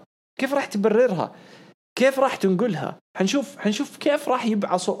الألقاب كيف راح تبررها؟ كيف راح تنقلها؟ حنشوف كيف راح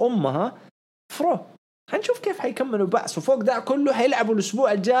يبعصوا أمها فرو، حنشوف كيف حيكملوا بعث. وفوق ده كله حيلعبوا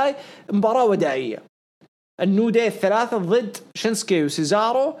الأسبوع الجاي مباراة وداعية، النو داي الثلاثة ضد شينسكي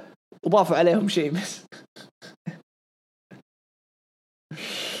وسيزارو، وضافوا عليهم شيء بس.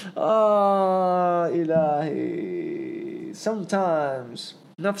 إلهي sometimes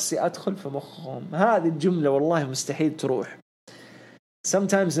نفسي أدخل في مخهم، هذه الجملة والله مستحيل تروح.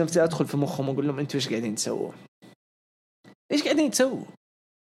 sometimes نفسي أدخل في مخهم وأقول لهم أنتوا إيش قاعدين تسووا؟ إيش قاعدين تسووا؟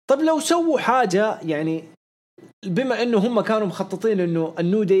 طب لو سووا حاجة، يعني بما إنه هم كانوا مخططين إنه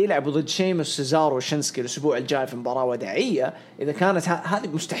النو داي يلعبوا ضد شيمس سيزارو وشينسكي الأسبوع الجاي في مباراة وداعية، إذا كانت هذه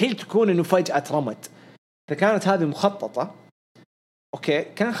مستحيل تكون إنه فجأة رمت، إذا كانت هذه مخططة أوكي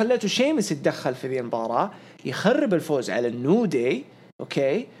كان خليته شيمس يتدخل في ذي المباراة يخرب الفوز على النو داي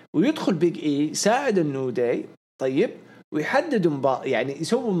أوكي، ويدخل بيج إي يساعد النو داي طيب، ويحددوا يعني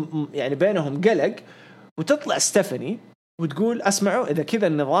يسووا يعني بينهم قلق، وتطلع ستيفاني وتقول أسمعوا إذا كذا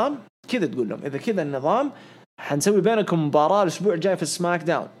النظام كذا، تقول لهم إذا كذا النظام حنسوي بينكم مباراة الأسبوع الجاي في سماك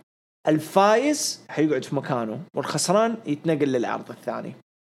داون، الفايز حيقعد في مكانه والخسران يتنقل للعرض الثاني.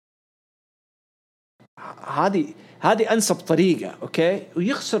 هذه أنسب طريقة أوكي،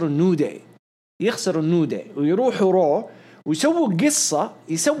 ويخسروا النو داي ويروحوا رو ويسووا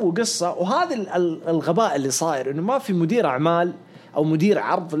قصة. وهذا الغباء اللي صاير إنه ما في مدير أعمال أو مدير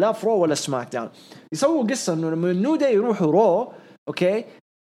عرض لا في رو ولا سماك داون، يسووا قصة إنه لما النو داي يروحوا رو أوكي،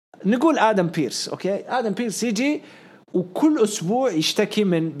 نقول آدم بيرس يجي وكل أسبوع يشتكي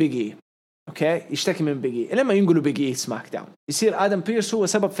من بيجي أوكي، يشتكي من بيجي لما ينقلوا بيجي سماك داون، يصير آدم بيرس هو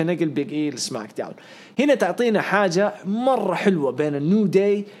سبب في نقل بيجي لسماك داون. هنا تعطينا حاجة مرة حلوة بين النيو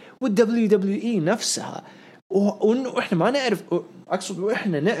داي والدبليو دبليو إي نفسها، وإنه إحنا ما نعرف، أقصد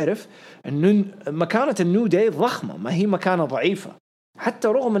وإحنا نعرف إنه مكانة النيو داي ضخمة، ما هي مكانة ضعيفة، حتى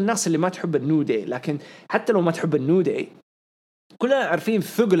رغم الناس اللي ما تحب النيو داي. لكن حتى لو ما تحب النيو داي كلنا عارفين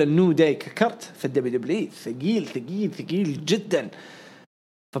ثقل النيو داي ككرت في الدبليو دبليو إي ثقيل جدا،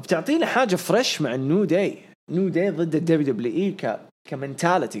 فبتعطينا حاجة فريش مع النيو داي ضد الدبليو دبليو إي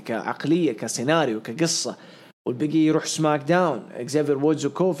كمنتاليتي، كعقلية، كسيناريو، كقصة. والبقي يروح سماك داون، إكزافير وودز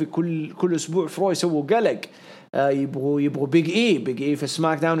وكوفي كل أسبوع فرو يسووا قلق، يبغوا بيج إي في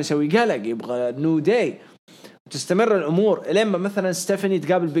سماك داون يسوي قلق، يبغى نيو داي، وتستمر الأمور لما مثلا ستيفاني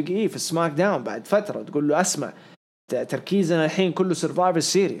تقابل بيج إي في سماك داون بعد فترة تقول له أسمع تركيزنا الحين كله سيرفايفر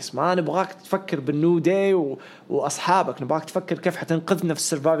سيريس، ما نبغاك تفكر بالنيو داي وأصحابك، نبغاك تفكر كيف حتنقذنا في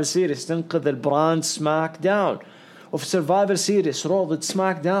السيرفايفر سيريس، تنقذ البراند سماك داون. وفي سيرفايفر سيريس رو ضد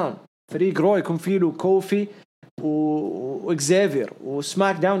سماك داون، فريق رو يكون فيه له كوفي وإكزافير،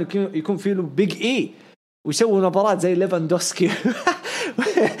 وسماك داون يكون فيه له بيج إي، ويسووا نظرات زي ليفاندوسكي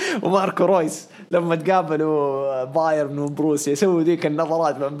وماركو رويس لما تقابلوا بايرن وبروس، يسووا ذيك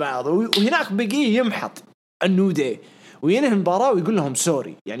النظرات من بعض، وهناك بيج إي يمحط النيو داي وينهي المباراة ويقول لهم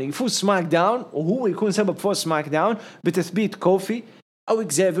سوري، يعني يفوز سماك داون وهو يكون سبب فوز سماك داون بتثبيت كوفي أو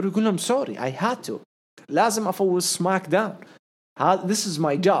إكزافير، ويقول لهم سوري I had to، لازم أفوز سماك داون، this is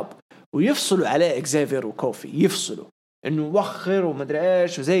my job. ويفصلوا عليه إكزافير وكوفي، يفصلوا إنه وخر ومدري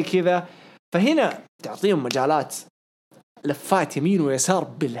إيش وزي كذا. فهنا تعطيهم مجالات لفات يمين ويسار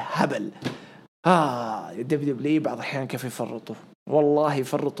بالهبل. الدبليو دبليو بعض الأحيان كيف يفرطوا، والله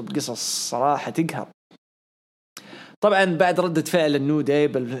يفرطوا بقصص صراحة تقهر. طبعا بعد ردة فعل النيو داي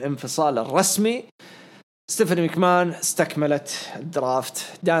بالانفصال الرسمي، ستيفاني ميكمان استكملت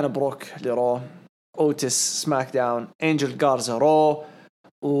الدرافت، دانا بروك لرو، أوتس سماك داون، أنجل غارزا رو،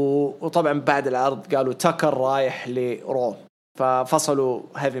 وطبعا بعد العرض قالوا تاكر رايح لرو، ففصلوا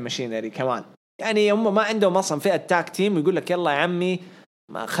هيفي ماشينري كمان. يعني هم ما عندهم أصلا فئة تاك تيم، يقول لك يلا يا عمي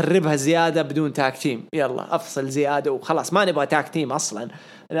ما خربها زيادة بدون تاك تيم، يلا أفصل زيادة وخلاص، ما نبغى تاك تيم أصلا.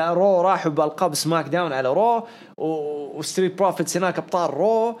 رو راحوا بألقاب سماك داون على رو، وستريت بروفيتس هناك أبطال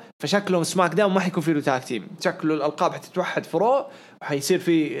رو، فشكلهم سماك داون ما حيكون فيه تاك تيم، شكله الألقاب حتتوحد في رو وحيصير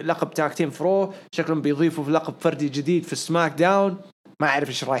في لقب تاك تيم في رو، شكلهم بيضيفوا في لقب فردي جديد في سماك داون، ما أعرف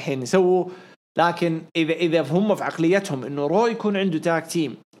إيش رايحين يسووا. لكن إذا هم في عقليتهم إنه رو يكون عنده تاك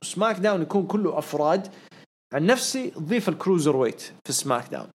تيم وسماك داون يكون كله أفراد، عن نفسي ضيف الكروزر ويت في سماك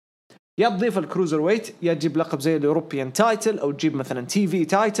داون، يا تضيف الكروزر ويت، يا تجيب لقب زي اليوروبيان تايتل، أو تجيب مثلا تي في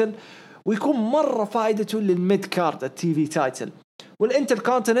تايتل، ويكون مرة فائدته للميد كارد التي في تايتل.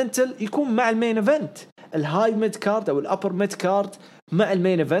 والانتركونتيننتال يكون مع المين ايفنت، الهاي ميد كارد أو الأبر ميد كارد مع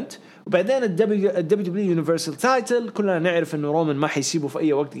المين ايفنت. وبعدين الدبليو يونيفرسال تايتل كلنا نعرف إنه رومان ما حيسيبه في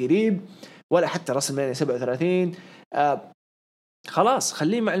أي وقت قريب، ولا حتى راس المانيا 37. خلاص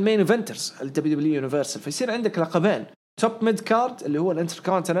خليه مع المين ايفنترز الدبليو يونيفرسال، فيصير عندك لقبين، توب ميد كارد اللي هو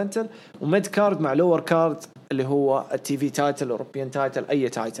الانتركونتيننتال، وميد كارد مع لور كارد اللي هو التي في تايتل، اوروبيان تايتل، اي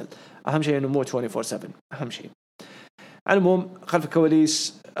تايتل. اهم شيء انه مو 24/7 اهم شيء. على المهم خلف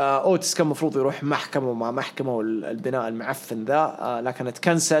الكواليس اوتس كان مفروض يروح محكمة وما محكمة والبناء المعفن ذا، لكن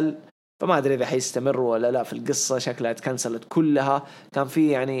اتكنسل، فما أدري إذا حيستمر ولا لا في القصة. شكلها اتكنسلت كلها. كان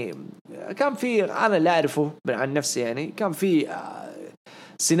في أنا اللي أعرفه عن نفسي يعني، كان في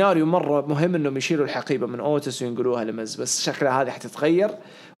سيناريو مرة مهم إنهم يشيلوا الحقيبة من أوتس وينقلوها لمز، بس شكلها هذه حتتغير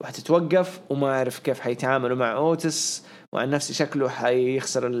وحتتوقف، وما أعرف كيف حيتعاملوا مع أوتس. وعن نفسي شكله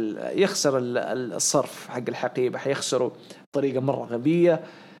يخسر الصرف حق الحقيبة، حيخسروا بطريقة مرة غبية،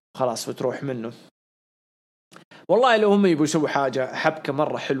 خلاص وتروح منه. والله لو هم يبوا يسووا حاجة حبكة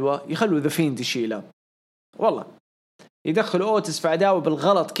مرة حلوة، يخلوا ذا فيند يشيلها، والله يدخلوا أوتس في عداوة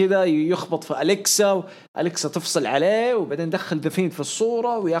بالغلط كذا، يخبط في أليكسا وأليكسا تفصل عليه، وبعدين دخل ذا فيند في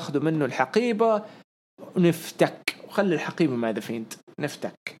الصورة وياخذوا منه الحقيبة ونفتك، وخلي الحقيبة مع ذا فيند،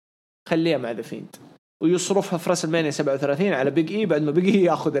 نفتك خليها مع ذا فيند، ويصرفها في راس المانيا 37 على بيج إي، بعد ما بيج إي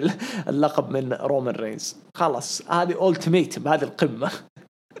ياخذ اللقب من رومان رينز. خلاص هذه أولتيميتم، هذه القمة.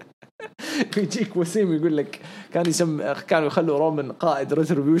 يجيك وسيم يقول لك كانوا يخلوا رومان قائد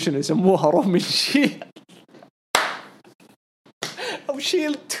ريتريبيوشن يسموها رومان شيل أو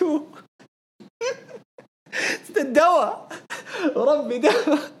شيل 2. الدواء ربي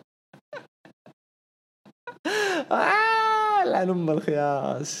دواء. لا نم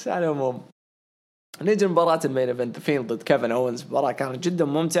الخياس. على العموم نيجي مباراة المين ايفنت، ذا فيند ضد كيفن أوينز. مباراة كانت جدا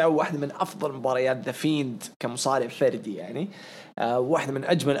ممتعة، وواحدة من أفضل مباريات ذا فيند كمصارع فردي يعني. واحدة من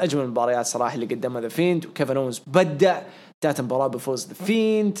أجمل المباريات صراحة اللي قدمها ذا فيند، وكيفن أوينز بدع. تات مباراة بفوز ذا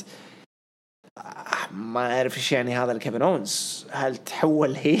فيند. ما أعرف إيش يعني هذا الكيفن أوينز، هل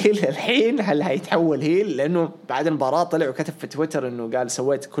تحول هيل الحين؟ هل هيتحول هيل؟ لأنه بعد المباراة طلع وكتب في تويتر إنه قال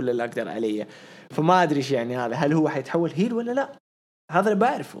سويت كل اللي أقدر عليه، فما أدري إيش يعني هذا، هل هو هيتحول هيل ولا لا؟ هذا اللي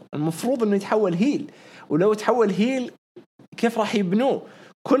بعرفه، المفروض إنه يتحول هيل، ولو تحول هيل كيف راح يبنوه؟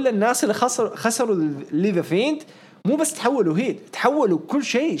 كل الناس اللي خسروا ذا فيند مو بس تحولوا هيل، تحولوا كل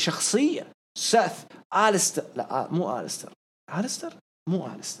شيء، شخصية ساث، آلستر، لا مو آلستر، مو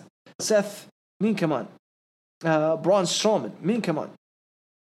آلستر، ساث، مين كمان؟ برون سترومان، مين كمان؟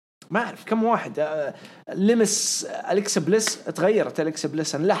 ما أعرف كم واحد. لمس أليكسا بليس، تغيرت أليكسا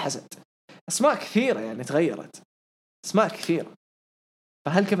بليس، انلحست، أسماء كثيرة يعني تغيرت، أسماء كثيرة.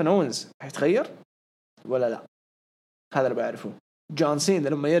 فهل كيفن أوينز هيتغير ولا لا؟ هذا اللي بعرفه. جون سينا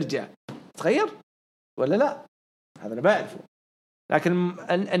لما يرجع تغير ولا لا؟ هذا اللي بعرفه. لكن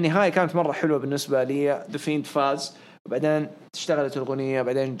النهاية كانت مرة حلوة بالنسبة لي. ذا فيند فاز، وبعدين اشتغلت الأغنية،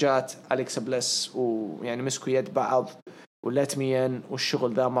 بعدين جات أليكسا بليس ويعني مسكوا يد بعض واللاتميان،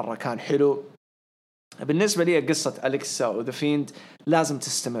 والشغل ذا مرة كان حلو. بالنسبة لي قصة أليكسا وذا فيند لازم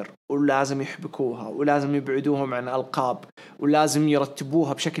تستمر، ولازم يحبكوها، ولازم يبعدوهم عن ألقاب، ولازم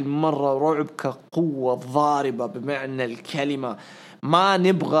يرتبوها بشكل مرة رعب كقوة ضاربة بمعنى الكلمة. ما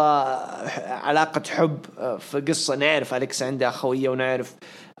نبغى علاقة حب في قصة. نعرف أليكسا عندها خوية، ونعرف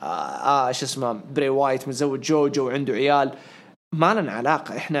ايش اسمه بري وايت متزوج جوجو وعنده عيال. ما لنا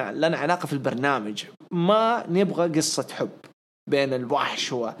علاقة، احنا لنا علاقة في البرنامج. ما نبغى قصة حب بين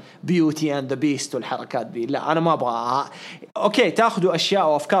الوحش وبيوتي اند ذا بيست والحركات دي. لا، انا ما ابغى. اوكي تاخذوا اشياء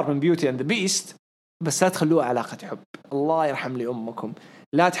وافكار من بيوتي اند ذا بيست، بس لا تخلوها علاقة حب. الله يرحم لي امكم،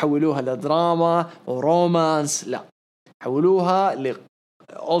 لا تحولوها لدراما ورومانس، لا، حولوها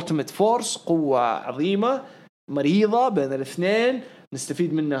لألتيميت فورس، قوة عظيمة مريضة بين الاثنين،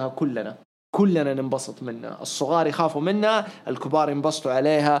 نستفيد منها كلنا ننبسط منها. الصغار يخافوا منها، الكبار ينبسطوا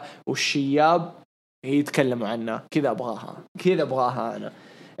عليها، والشياب يتكلموا عنها. كذا أبغاها أنا.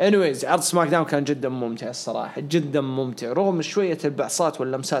 anyways عرض سماكداون كان جدا ممتع الصراحة، جدا ممتع، رغم شوية البعصات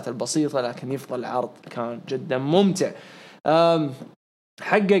واللمسات البسيطة، لكن يفضل العرض كان جدا ممتع.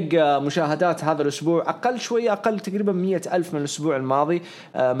 حقق مشاهدات هذا الأسبوع أقل تقريبا 100,000 من الأسبوع الماضي.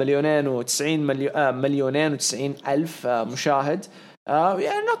 2,90,000 مشاهد.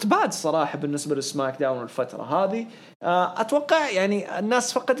 يعني not bad صراحة بالنسبة لسماك داون الفترة هذه. أتوقع يعني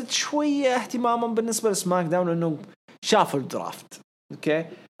الناس فقدت شوية اهتماما بالنسبة لسماك داون لأنه شافوا الدرافت. أوكي،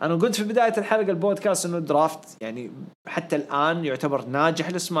 أنا قلت في بداية الحلقة البودكاست إنه الدرافت يعني حتى الآن يعتبر ناجح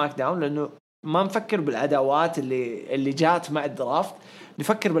لسماك داون، لأنه ما نفكر بالعداوات اللي جات مع الدرافت،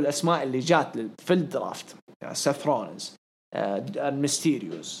 نفكر بالاسماء اللي جات في الدرافت. يعني سيث رولينز،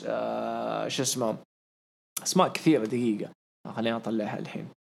 الميستيريوز، شو اسمه، اسماء كثيره. دقيقه خلينا نطلعها الحين.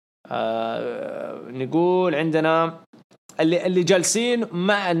 نقول عندنا اللي جالسين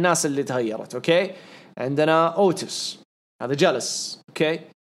مع الناس اللي تغيرت. اوكي، عندنا اوتس، هذا جالس. اوكي،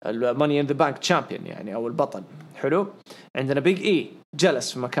 الماني ان ذا بانك تشامبيون يعني او البطل. حلو. عندنا بيج اي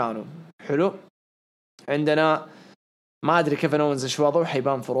جلس في مكانه. حلو. عندنا ما ادري كيفن اونز ايش وضعه،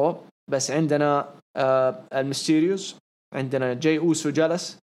 حيبان فرو. بس عندنا الميستيريوز، عندنا جاي اوسو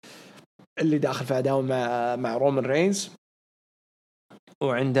جلس اللي داخل في عداوه مع رومان رينز،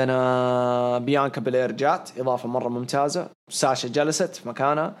 وعندنا بيانكا بلير جات اضافه مره ممتازه. ساشا جلست في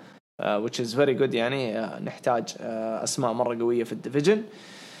مكانها which is very good. يعني نحتاج اسماء مره قويه في الديفيجن.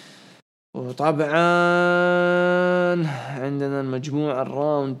 وطبعا عندنا المجموعه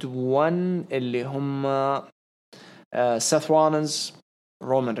الراوند 1 اللي هم سيث رولينز،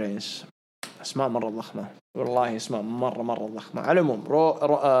 رومان رينز. اسماء مره ضخمه والله، اسماء مره ضخمه. على العموم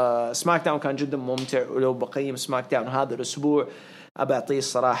سماك داون كان جدا ممتع، ولو بقيم سماك داون هذا الاسبوع أبعطيه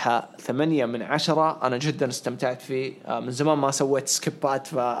الصراحة 8 من 10. أنا جدا استمتعت فيه. من زمان ما سويت سكيبات،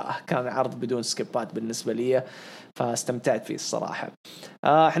 فكان عرض بدون سكيبات بالنسبة لي، فاستمتعت فيه الصراحة.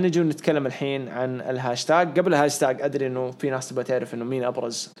 احنا نجي نتكلم الحين عن الهاشتاج. قبل الهاشتاج أدري إنه في ناس تبغى تعرف إنه مين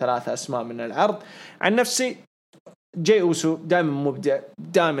أبرز 3 أسماء من العرض. عن نفسي جاي أوسو دائما مبدع،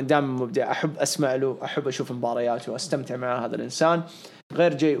 دائما مبدع. أحب أسمع له، أحب أشوف مبارياته وأستمتع مع هذا الإنسان.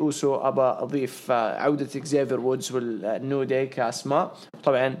 غير جاي أوسو أبى أضيف عودة إكزيفير وودز والنيو داي كأسماء،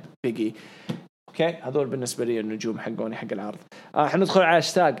 طبعا بيجي. أوكي، هذول بالنسبة لي النجوم حقوني حق العرض. حندخل على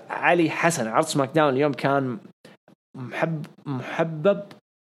هاشتاج علي حسن. عرض سماك داون اليوم كان محبب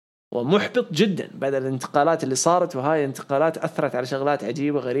ومحبط جدا بعد الانتقالات اللي صارت، وهاي الانتقالات أثرت على شغلات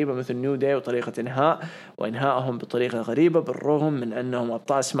عجيبة غريبة مثل نيو داي وطريقة وإنهائهم بطريقة غريبة، بالرغم من أنهم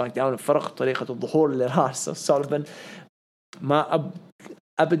أبطال سماك داون. فرق طريقة الظهور لراس سولفن ما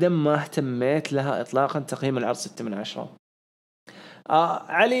أبدا ما اهتميت لها إطلاقا. تقييم العرض 6 من 10.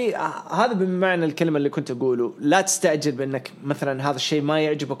 علي، هذا بمعنى الكلمة اللي كنت أقوله. لا تستعجل بأنك مثلا هذا الشيء ما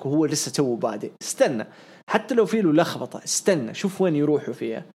يعجبك وهو لسه تو بادئ. استنى، حتى لو فيه له لخبطة استنى شوف وين يروحوا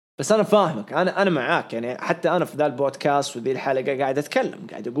فيها. بس أنا فاهمك، أنا معاك. يعني حتى أنا في ذا البودكاست وذي الحلقة قاعد أتكلم،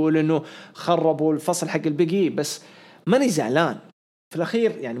 قاعد أقول إنه خربوا الفصل حق البيجي، بس ماني زعلان في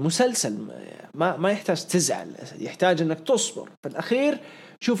الأخير. يعني مسلسل ما يحتاج تزعل، يحتاج إنك تصبر. في الأخير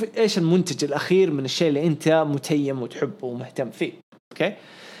شوف إيش المنتج الأخير من الشيء اللي أنت متيم وتحبه ومهتم فيه. أوكي.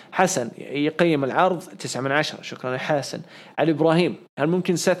 حسن يقيم العرض 9 من 10. شكرا يا حسن. علي إبراهيم، هل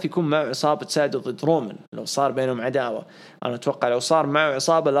ممكن سيث يكون معه عصابة تساعده ضد رومان لو صار بينهم عداوة؟ أنا أتوقع لو صار معه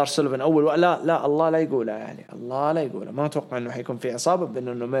عصابة لارس سوليفان أول لا الله لا يقوله، يعني الله لا يقوله. ما أتوقع إنه حيكون في عصابة،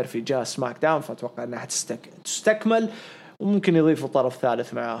 بأنه ميرفي جاء سماك داون، فأتوقع إنها تستكمل وممكن يضيفوا طرف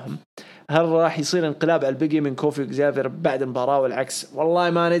ثالث معاهم. هل راح يصير انقلاب على البيجي من كوفي وإكزافير بعد المباراة والعكس؟ والله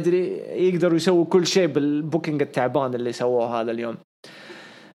ما ندري. يقدروا يسووا كل شيء بالبوكينج التعبان اللي سووه هذا اليوم.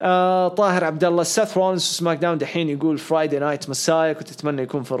 طاهر عبد الله، سيث رولينز سماك داون دحين يقول فرايدي نايت مسايا، كنت اتمنى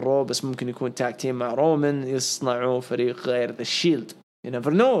يكون في الرو، بس ممكن يكون تاك تيم مع رومان يصنعوا فريق غير ذا الشيلد. you never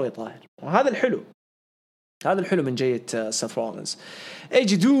know يا طاهر، وهذا الحلو. هذا الحلو من جية سيث رولينز.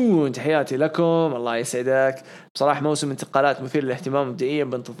 ايجي دون، تحياتي لكم، الله يسعدك. بصراحة موسم انتقالات مثير للاهتمام، مبدئيا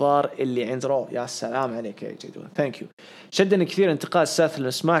بانتظار اللي عند رو. يا سلام عليك يا ايجي دون، ثانك يو. شدني كثير انتقال سيث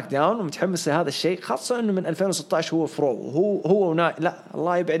لسماك داون، ومتحمس لهذا الشيء، خاصة انه من 2016 هو فرو، هو لا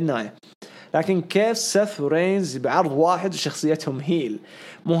الله يبعد نايه. لكن كيف سيث ورينز بعرض واحد وشخصيتهم هيل؟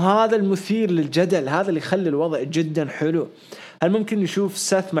 مو هذا المثير للجدل، هذا اللي يخلي الوضع جدا حلو. هل ممكن نشوف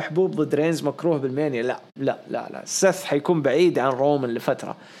سيث محبوب ضد رينز مكروه بالمانيا؟ لا لا لا لا، سيث حيكون بعيد عن رومان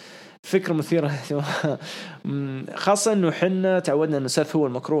لفترة. فكرة مثيرة خاصة انه حنا تعودنا انه سيث هو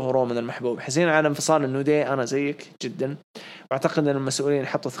المكروه ورومان المحبوب. حزين على انفصال النيو داي، انا زيك جدا، واعتقد ان المسؤولين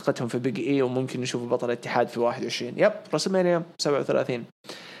حطوا ثقتهم في بيج اي، وممكن نشوف بطل الاتحاد في 21 رسلمانيا 37.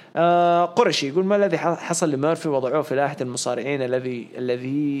 قرشي يقول ما الذي حصل لميرفي؟ وضعوه في لائحة المصارعين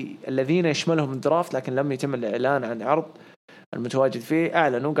الذين يشملهم الدرافت، لكن لم يتم الإعلان عن عرض المتواجد فيه.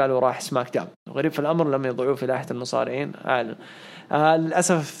 أعلنوا قالوا راح سماك داون، غريب في الأمر لم يضعوه في لائحة المصارعين. أعلن.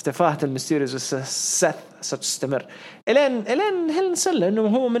 للأسف تفاهة الميستيريوز سيث ستستمر إلين هيل نسل، لأنه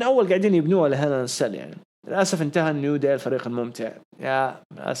هو من أول قاعدين يبنوها لهيل نسل. يعني للأسف انتهى النيو داي الفريق الممتع، يا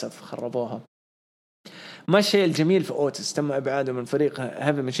للأسف خربوها. ما الشيء الجميل في أوتس؟ تم إبعاده من فريق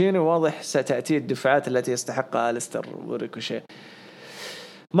هيفي ماشين، وواضح ستأتي الدفعات التي يستحقها أليستر وريكوشي.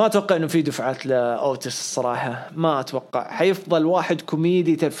 ما أتوقع إنه في دفعات لأوتس الصراحة، ما أتوقع. حيفضل واحد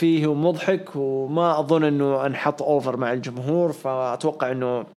كوميدي ترفيهي ومضحك، وما أظن إنه أنحط أوفر مع الجمهور. فأتوقع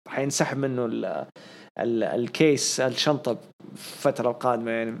إنه حينسحب منه الكيس الشنطة في الفترة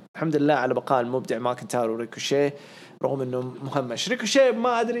القادمة. يعني الحمد لله على بقاء المبدع ماكنتاير وريكوشيه، رغم إنه مهمش. ريكوشيه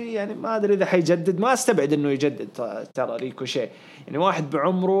ما أدري إذا حيجدد، ما أستبعد إنه يجدد. ترى ريكوشيه يعني واحد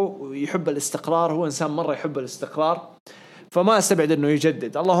بعمره ويحب الاستقرار، هو إنسان مرة يحب الاستقرار، فما استبعد انه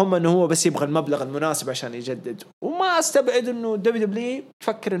يجدد. اللهم انه هو بس يبغى المبلغ المناسب عشان يجدد. وما استبعد انه دبليو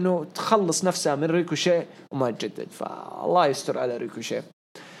تفكر انه تخلص نفسها من ريكوشيه وما تجدد، فالله يستر على ريكوشيه.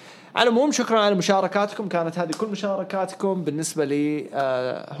 على العموم شكرا على مشاركاتكم، كانت هذه كل مشاركاتكم بالنسبه لي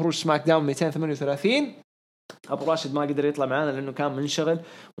هروج سماك داون 238. أبو راشد ما قدر يطلع معنا لأنه كان منشغل،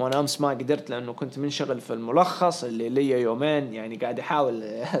 وأنا أمس ما قدرت لأنه كنت منشغل في الملخص اللي لي يومين يعني قاعد أحاول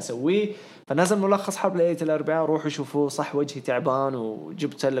أسويه. فنزل ملخص حرب ليلة الأربعاء، روحوا شوفوا. صح وجهي تعبان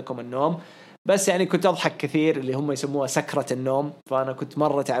وجبت لكم النوم، بس يعني كنت أضحك كثير، اللي هم يسموها سكرة النوم. فأنا كنت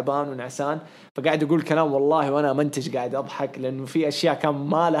مرة تعبان ونعسان، فقاعد أقول كلام والله وأنا منتج قاعد أضحك، لأنه في أشياء كان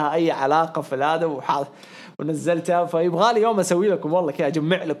ما لها أي علاقة في هذا ونزلتها. فيبغالي يوم أسوي لكم والله كي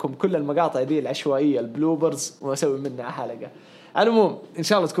أجمع لكم كل المقاطع دي العشوائية البلوبرز وأسوي منها حلقة. المهم إن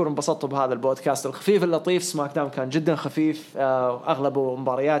شاء الله تكونوا انبسطتوا بهذا البودكاست الخفيف اللطيف. سماك داون كان جدا خفيف، أغلبه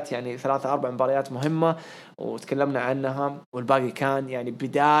مباريات يعني 3-4 مباريات مهمة وتكلمنا عنها، والباقي كان يعني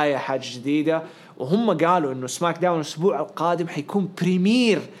بداية حاجة جديدة. وهم قالوا إنه سماك داون الأسبوع القادم حيكون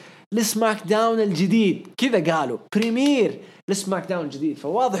بريمير لسماك داون الجديد، كذا قالوا بريمير لسماك داون الجديد.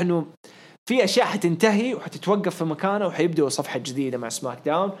 فواضح إنه في أشياء حتنتهي وحتتوقف في مكانها وحيبدأوا صفحة جديدة مع سماك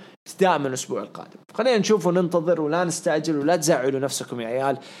داون دائما الأسبوع القادم. خلينا نشوف وننتظر ولا نستعجل ولا تزعلوا نفسكم يا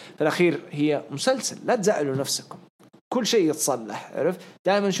عيال. في الأخير هي مسلسل، لا تزعلوا نفسكم، كل شيء يتصلح. عرف؟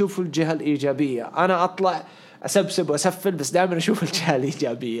 دائما نشوف الجهة الإيجابية. أنا أطلع أسبسب وأسفل، بس دائما أشوف الجهة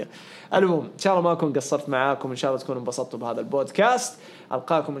الإيجابية. المهم إن شاء الله ما أكون قصرت معاكم، إن شاء الله تكونوا انبسطتوا بهذا البودكاست.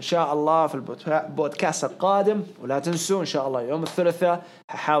 ألقاكم إن شاء الله في البودكاست القادم. ولا تنسوا إن شاء الله يوم الثلاثاء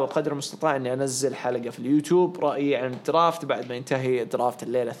هحاول قدر المستطاع أني أنزل حلقة في اليوتيوب رأيي عن الدرافت بعد ما ينتهي درافت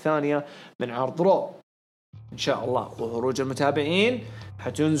الليلة الثانية من عرض رو إن شاء الله. وهروج المتابعين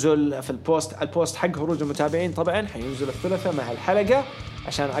حتنزل في البوست حق هروج المتابعين طبعا حينزل الثلاثاء مع الحلقة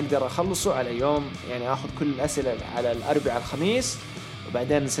عشان أقدر أخلصه على يوم، يعني أخذ كل الأسئلة على الأربعاء الخميس،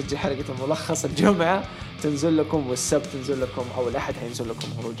 وبعدين نسجل حلقة الملخص الجمعة تنزل لكم، والسبت تنزل لكم، أو الأحد حينزل لكم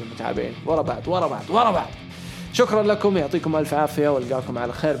هروج المتابعين ورا بعض. شكرا لكم، يعطيكم ألف عافية، والقاكم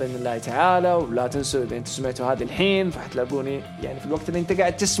على خير بإذن الله تعالى. ولا تنسوا إذا أنتم سمعتوا هذه الحين فحتلاقوني يعني في الوقت اللي أنت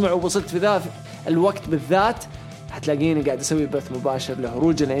قاعد تسمع ووصلت في ذا الوقت بالذات حتلاقيني قاعد أسوي بث مباشر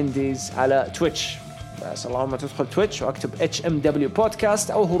لهروج الانديز على تويتش. بس اللهم تدخل تويتش واكتب HMW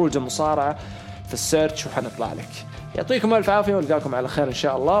بودكاست أو هروج المصارعة في السيرش وحنطلع لك. يعطيكم ألف عافية، والقاكم على خير إن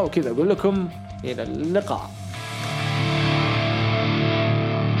شاء الله. وكذا أقول لكم إلى اللقاء.